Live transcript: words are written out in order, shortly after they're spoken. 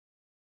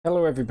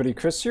Hello everybody,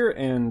 Chris here,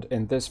 and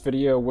in this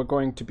video we're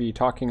going to be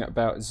talking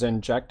about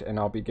Zenject, and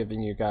I'll be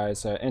giving you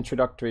guys an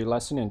introductory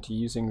lesson into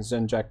using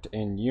Zenject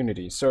in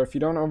Unity. So if you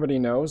don't already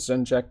know,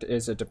 Zenject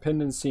is a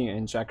dependency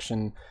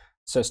injection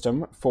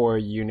system for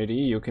Unity.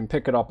 You can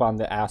pick it up on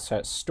the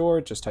asset store,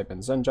 just type in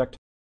Zenject.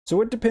 So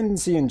what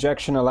dependency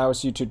injection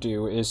allows you to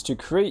do is to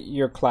create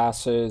your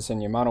classes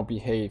and your model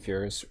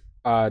behaviors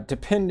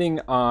depending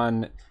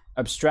on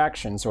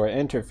abstractions or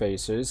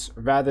interfaces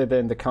rather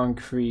than the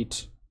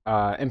concrete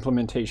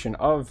implementation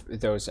of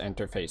those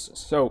interfaces.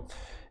 So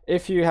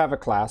if you have a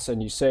class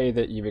and you say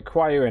that you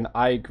require an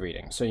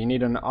iGreeting, so you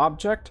need an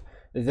object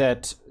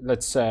that,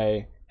 let's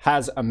say,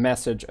 has a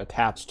message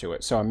attached to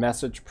it, so a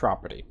message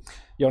property.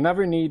 You'll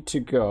never need to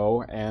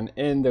go and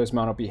in those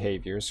model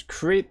behaviors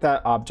create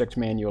that object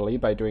manually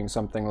by doing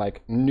something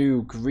like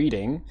new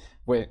greeting,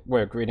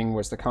 where greeting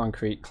was the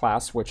concrete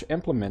class which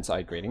implements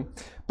iGreeting,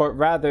 but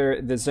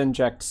rather the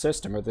Zenject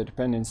system, or the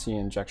dependency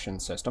injection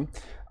system,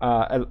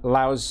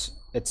 allows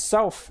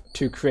itself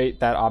to create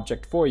that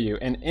object for you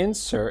and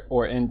insert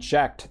or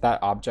inject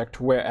that object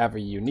wherever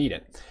you need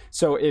it.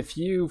 So if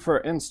you, for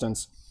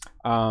instance,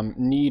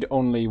 need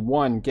only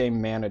one game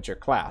manager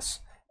class,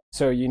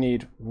 so you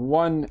need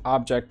one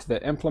object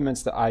that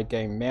implements the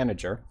iGame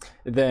manager,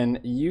 then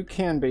you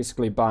can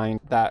basically bind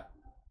that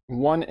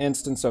one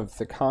instance of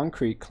the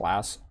concrete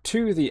class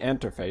to the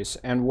interface,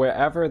 and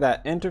wherever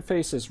that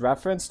interface is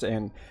referenced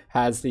and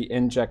has the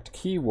inject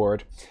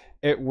keyword,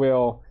 it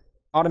will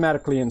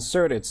automatically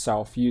insert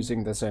itself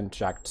using this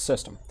Zenject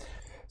system.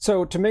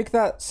 So to make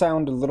that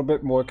sound a little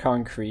bit more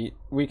concrete,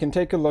 we can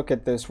take a look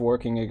at this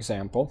working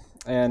example,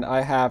 and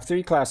I have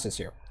three classes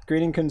here.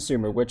 Greeting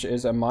consumer, which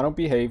is a model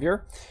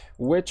behavior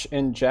which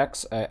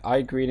injects a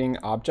iGreeting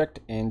object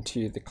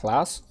into the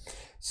class.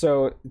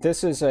 So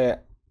this is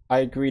a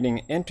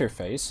iGreeting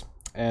interface,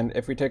 and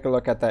if we take a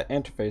look at that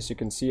interface, you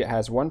can see it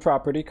has one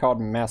property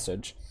called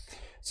message.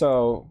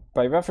 So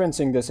by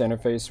referencing this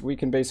interface, we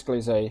can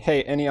basically say,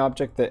 hey, any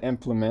object that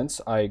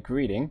implements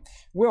iGreeting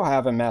will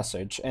have a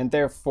message, and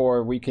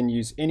therefore we can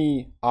use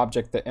any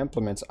object that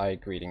implements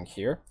iGreeting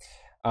here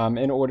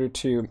in order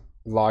to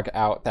log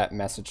out that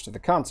message to the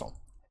console.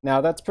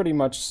 Now that's pretty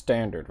much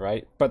standard,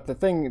 right? But the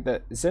thing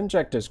that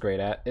Zenject is great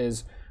at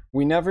is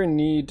we never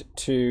need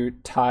to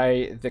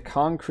tie the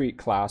concrete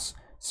class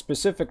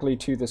specifically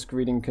to this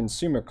greeting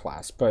consumer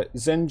class, but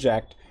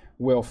Zenject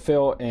will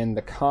fill in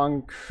the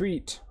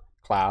concrete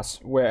class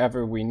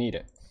wherever we need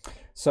it.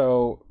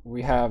 So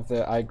we have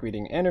the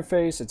iGreeting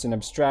interface, it's an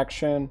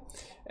abstraction,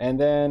 and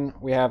then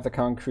we have the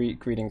concrete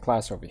greeting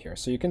class over here.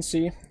 So you can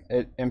see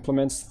it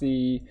implements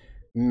the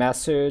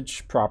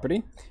message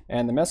property,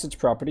 and the message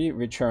property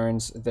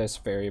returns this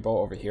variable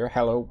over here,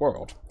 hello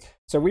world.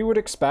 So we would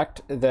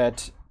expect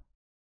that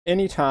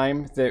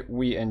anytime that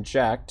we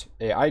inject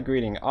a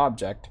iGreeting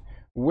object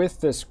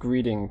with this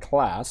greeting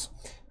class,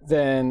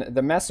 then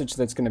the message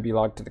that's going to be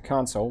logged to the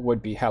console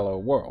would be hello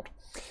world.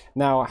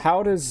 Now,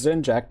 how does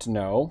Zenject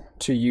know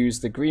to use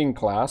the greeting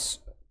class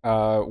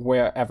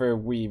wherever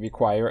we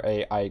require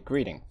a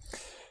iGreeting?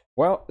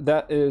 Well,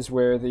 that is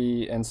where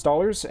the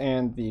installers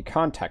and the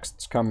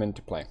contexts come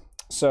into play.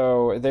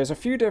 So there's a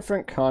few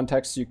different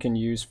contexts you can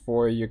use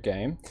for your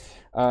game.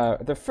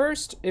 The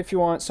first, if you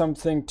want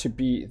something to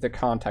be the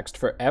context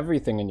for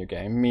everything in your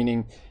game,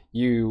 meaning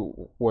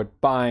you would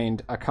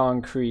bind a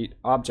concrete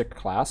object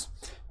class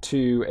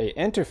to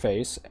an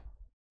interface,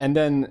 and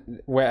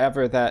then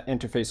wherever that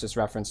interface is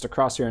referenced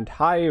across your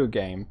entire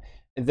game,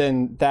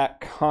 then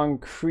that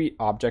concrete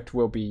object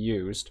will be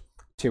used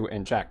to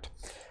inject.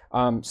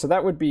 So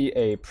that would be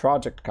a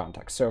project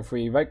context. So if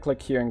we right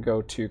click here and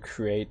go to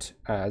create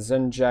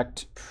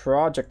Zenject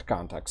project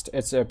context,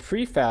 it's a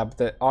prefab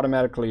that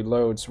automatically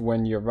loads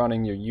when you're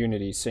running your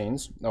Unity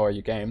scenes or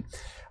your game.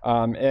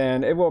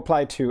 And it will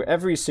apply to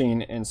every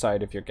scene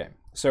inside of your game.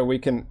 So we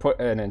can put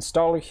an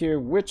installer here,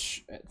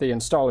 which the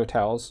installer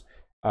tells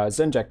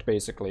Zenject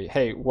basically,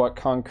 hey, what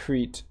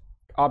concrete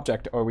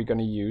object are we going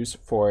to use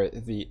for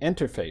the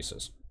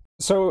interfaces?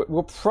 So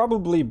we'll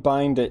probably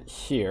bind it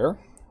here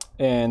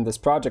in this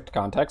project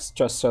context,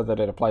 just so that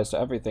it applies to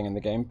everything in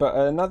the game. But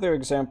another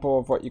example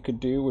of what you could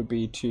do would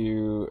be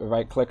to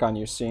right click on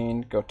your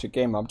scene, go to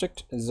game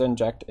object,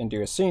 Zenject, and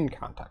do a scene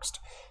context.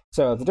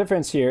 So the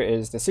difference here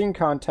is the scene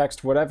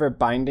context, whatever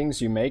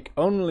bindings you make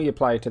only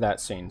apply to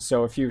that scene.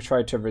 So if you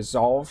try to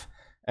resolve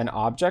an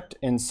object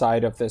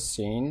inside of this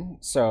scene,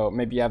 so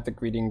maybe you have the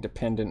greeting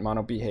dependent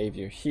model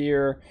behavior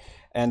here,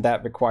 and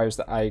that requires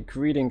the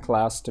iGreeting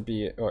class to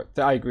be, or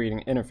the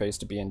iGreeting interface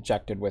to be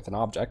injected with an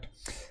object,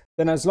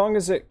 then as long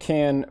as it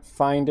can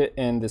find it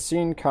in the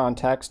scene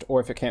context, or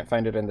if it can't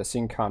find it in the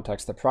scene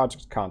context, the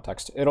project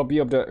context, it'll be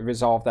able to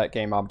resolve that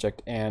game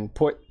object and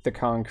put the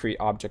concrete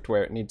object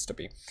where it needs to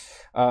be.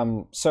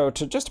 So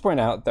to just point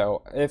out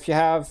though, if you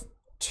have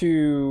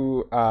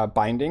two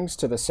bindings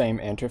to the same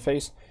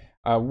interface,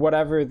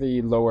 whatever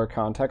the lower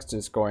context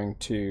is going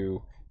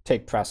to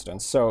take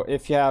precedence. So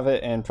if you have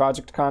it in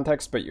project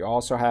context, but you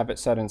also have it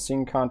set in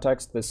scene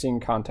context, the scene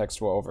context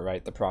will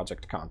overwrite the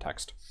project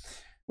context,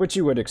 which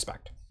you would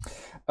expect.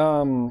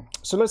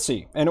 So let's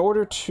see. In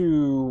order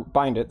to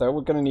bind it, though,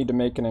 we're going to need to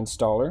make an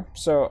installer.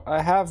 So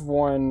I have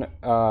one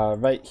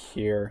right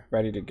here,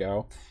 ready to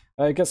go.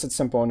 I guess it's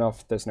simple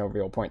enough. There's no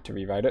real point to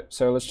rewrite it.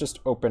 So let's just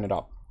open it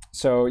up.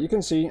 So you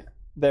can see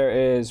there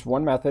is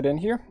one method in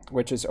here,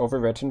 which is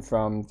overwritten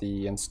from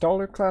the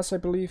installer class, I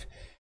believe.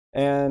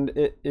 And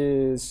it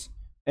is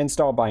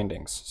install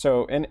bindings.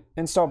 So in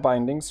install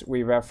bindings,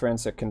 we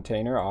reference a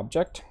container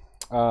object.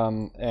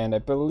 And I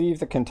believe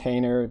the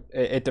container,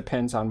 it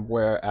depends on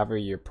wherever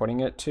you're putting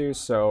it to.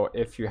 So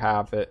if you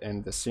have it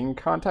in the scene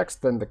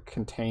context, then the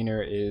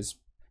container is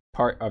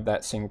part of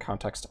that scene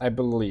context, I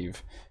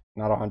believe.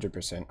 Not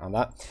 100% on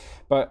that.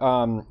 But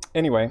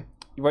anyway,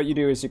 what you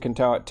do is you can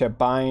tell it to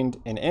bind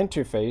an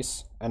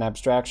interface, an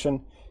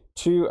abstraction,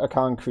 to a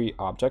concrete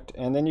object.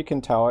 And then you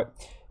can tell it,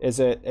 is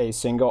it a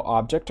single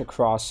object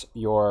across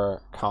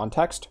your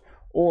context?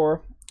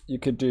 Or you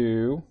could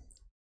do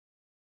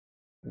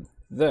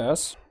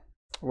this,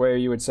 where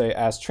you would say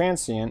as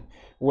transient,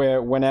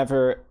 where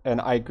whenever an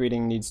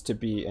iGreeting needs to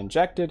be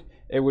injected,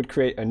 it would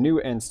create a new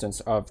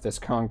instance of this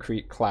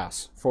concrete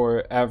class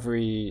for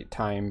every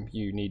time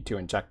you need to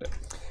inject it.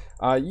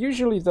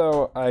 Usually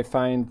though, I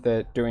find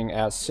that doing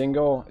as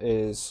single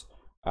is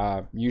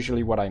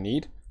usually what I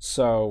need.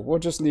 So we'll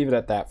just leave it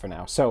at that for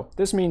now. So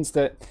this means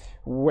that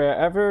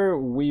wherever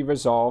we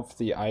resolve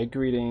the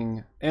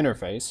iGreeting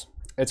interface,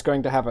 it's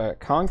going to have a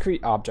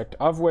concrete object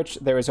of which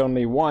there is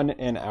only one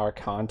in our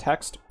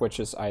context, which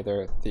is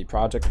either the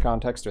project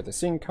context or the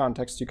scene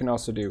context. You can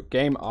also do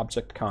game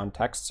object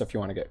contexts if you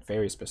want to get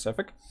very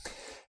specific.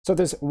 So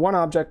there's one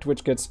object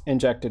which gets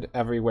injected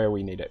everywhere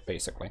we need it,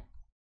 basically.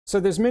 So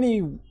there's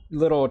many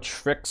little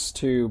tricks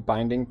to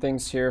binding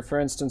things here. For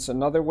instance,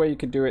 another way you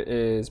could do it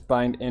is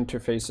bind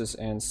interfaces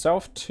and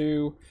self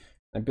to,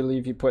 I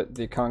believe you put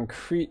the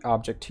concrete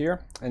object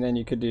here, and then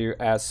you could do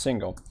as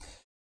single.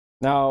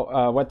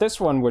 Now, what this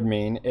one would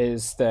mean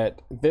is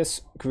that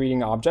this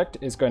greeting object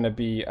is going to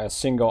be a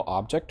single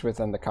object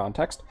within the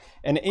context,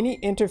 and any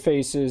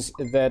interfaces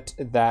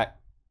that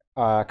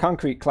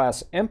concrete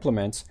class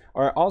implements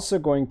are also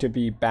going to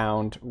be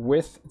bound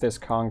with this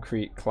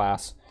concrete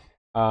class,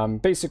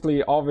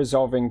 basically all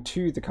resolving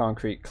to the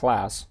concrete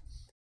class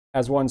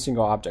as one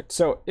single object.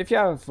 So if you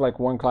have like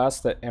one class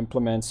that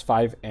implements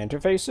 5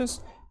 interfaces,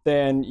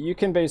 then you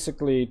can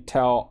basically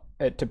tell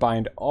it to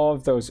bind all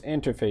of those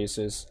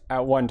interfaces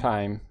at one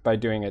time by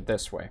doing it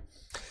this way.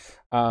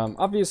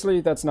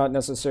 Obviously that's not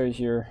necessary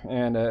here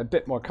and a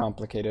bit more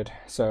complicated,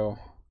 so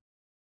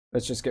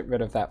let's just get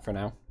rid of that for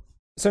now.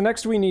 So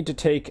next we need to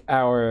take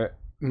our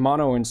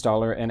mono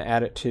installer and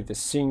add it to the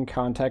scene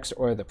context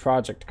or the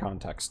project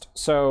context.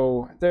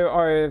 So there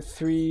are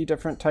 3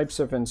 different types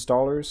of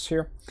installers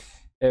here.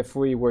 If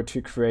we were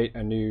to create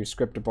a new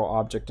scriptable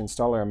object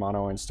installer, a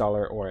mono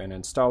installer, or an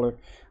installer,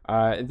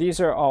 these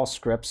are all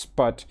scripts,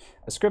 but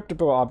a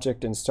scriptable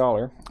object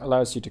installer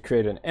allows you to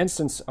create an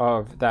instance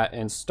of that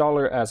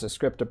installer as a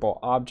scriptable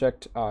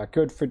object,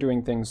 good for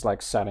doing things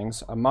like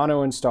settings. A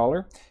mono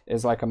installer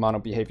is like a mono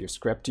behavior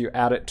script. You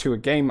add it to a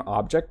game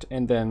object,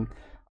 and then,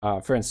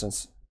 for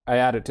instance, I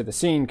add it to the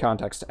scene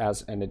context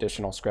as an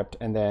additional script,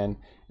 and then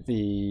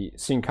the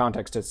scene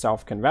context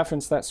itself can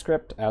reference that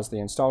script as the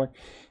installer.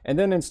 And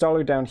then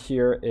installer down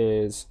here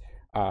is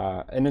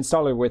an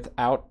installer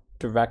without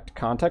direct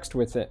context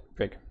with it.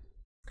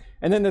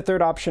 And then the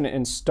third option,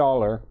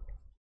 installer,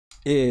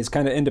 is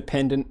kind of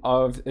independent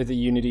of the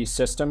Unity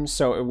system.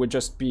 So it would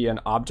just be an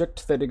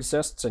object that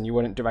exists and you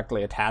wouldn't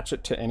directly attach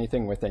it to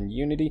anything within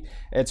Unity.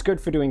 It's good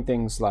for doing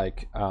things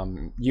like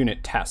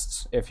unit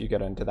tests, if you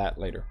get into that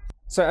later.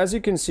 So as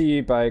you can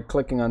see by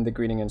clicking on the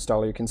greeting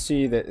installer, you can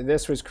see that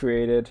this was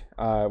created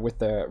with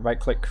the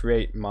right-click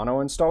create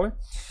mono installer,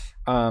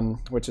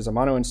 which is a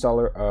mono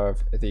installer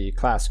of the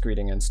class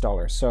greeting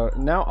installer. So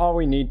now all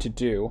we need to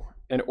do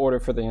in order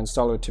for the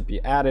installer to be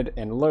added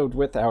and load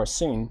with our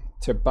scene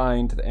to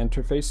bind the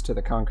interface to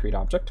the concrete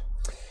object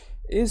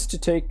is to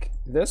take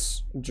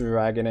this,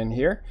 drag it in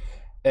here,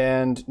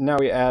 and now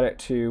we add it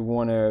to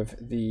one of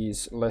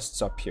these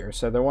lists up here.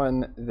 So the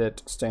one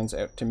that stands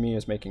out to me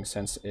as making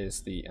sense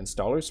is the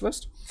installers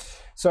list.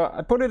 So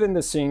I put it in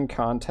the scene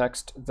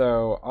context,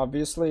 though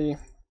obviously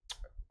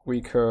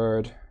we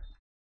could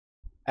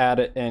add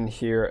it in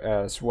here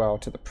as well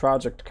to the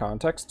project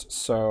context.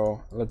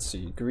 So let's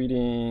see,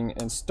 greeting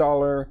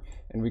installer,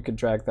 and we could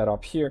drag that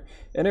up here,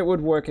 and it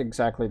would work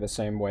exactly the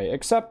same way,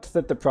 except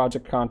that the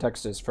project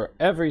context is for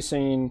every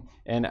scene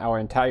in our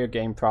entire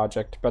game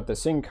project, but the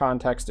scene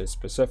context is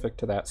specific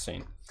to that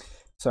scene.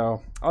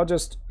 So I'll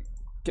just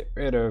get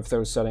rid of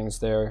those settings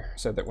there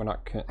so that we're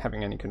not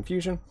having any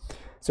confusion.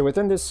 So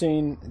within this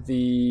scene,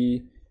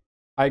 the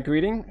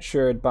iGreeting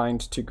should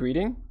bind to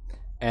greeting,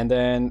 and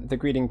then the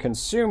greeting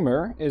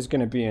consumer is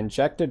going to be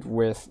injected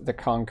with the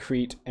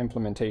concrete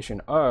implementation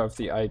of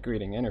the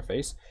iGreeting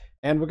interface,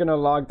 and we're going to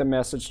log the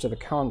message to the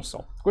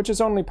console, which is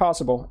only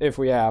possible if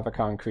we have a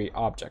concrete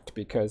object,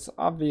 because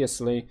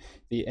obviously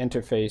the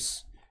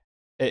interface,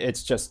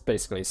 it's just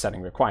basically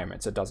setting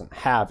requirements. It doesn't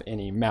have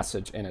any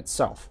message in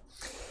itself.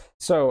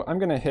 So I'm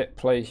going to hit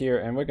play here,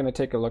 and we're going to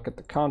take a look at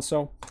the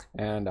console,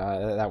 and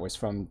that was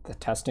from the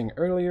testing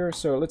earlier.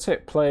 So let's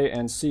hit play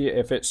and see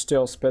if it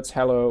still spits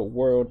hello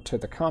world to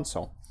the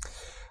console.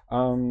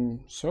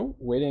 So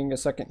waiting a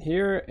second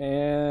here,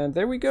 and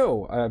there we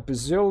go. A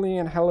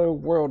bazillion hello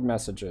world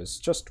messages,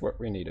 just what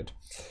we needed.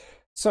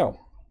 So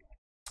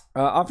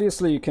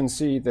obviously you can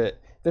see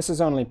that this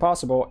is only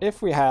possible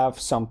if we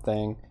have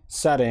something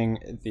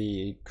setting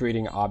the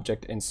greeting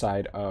object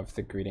inside of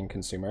the greeting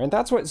consumer, and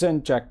that's what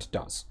Zenject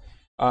does.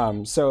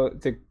 So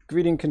the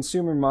greeting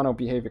consumer mono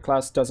behavior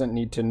class doesn't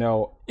need to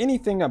know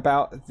anything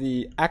about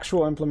the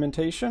actual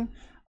implementation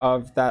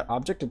of that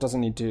object. It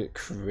doesn't need to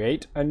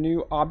create a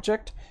new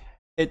object.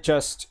 It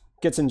just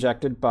gets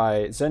injected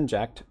by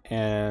Zenject,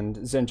 and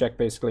Zenject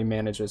basically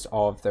manages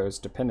all of those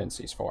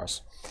dependencies for us.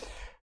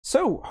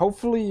 So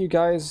hopefully you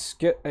guys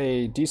get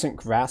a decent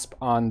grasp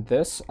on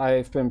this.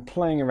 I've been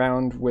playing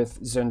around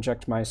with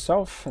Zenject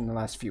myself in the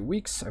last few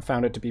weeks. I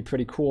found it to be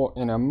pretty cool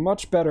and a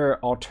much better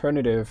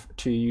alternative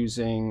to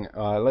using,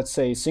 let's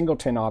say,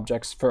 singleton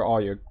objects for all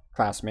your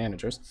class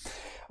managers.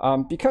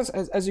 Because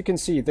as you can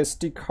see, this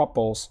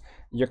decouples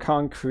your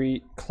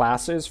concrete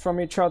classes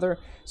from each other.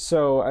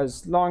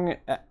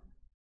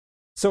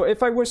 So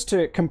if I was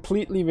to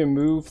completely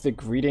remove the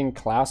greeting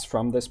class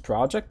from this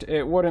project,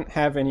 it wouldn't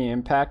have any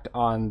impact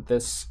on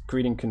this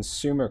greeting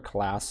consumer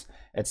class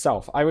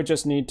itself. I would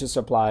just need to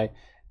supply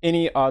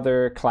any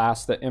other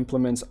class that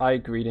implements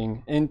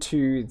iGreeting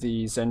into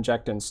the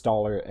Zenject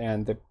installer,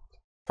 and the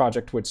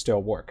project would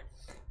still work,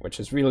 which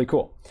is really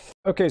cool.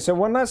 Okay, so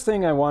one last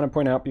thing I want to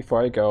point out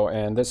before I go,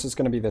 and this is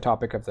going to be the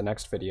topic of the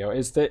next video,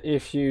 is that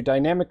if you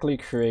dynamically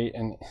create,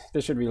 and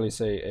this should really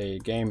say a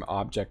game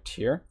object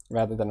here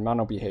rather than a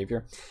mono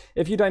behavior,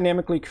 if you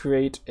dynamically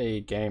create a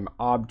game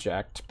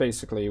object,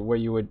 basically where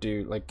you would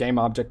do like game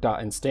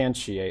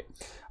object.instantiate,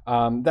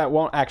 that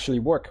won't actually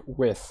work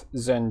with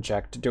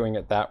Zenject doing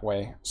it that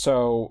way.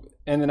 So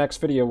in the next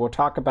video, we'll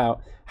talk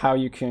about how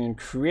you can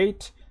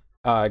create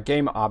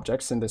game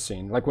objects in the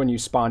scene, like when you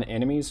spawn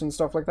enemies and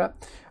stuff like that,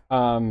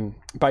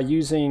 by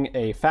using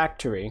a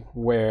factory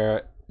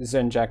where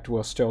Zenject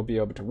will still be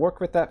able to work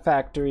with that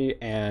factory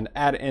and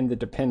add in the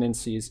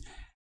dependencies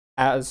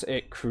as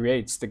it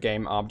creates the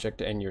game object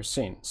in your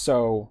scene.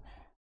 So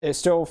it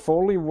still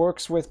fully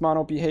works with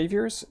mono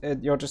behaviors.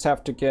 You'll just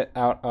have to get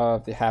out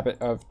of the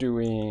habit of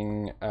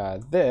doing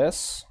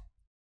this,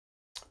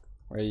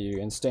 where you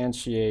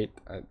instantiate,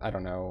 I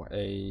don't know,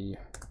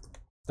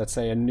 let's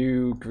say a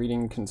new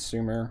greeting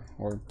consumer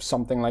or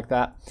something like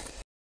that.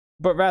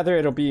 But rather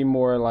it'll be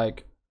more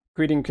like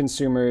greeting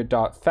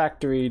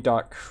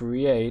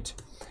consumer.factory.create,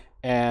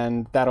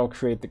 and that'll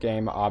create the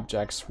game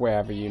objects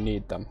wherever you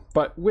need them,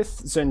 but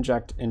with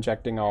Zenject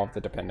injecting all of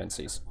the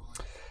dependencies.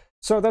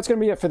 So that's going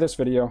to be it for this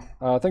video.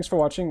 Thanks for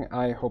watching.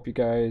 I hope you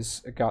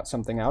guys got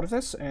something out of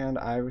this, and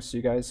I will see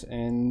you guys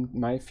in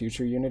my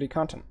future Unity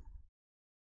content.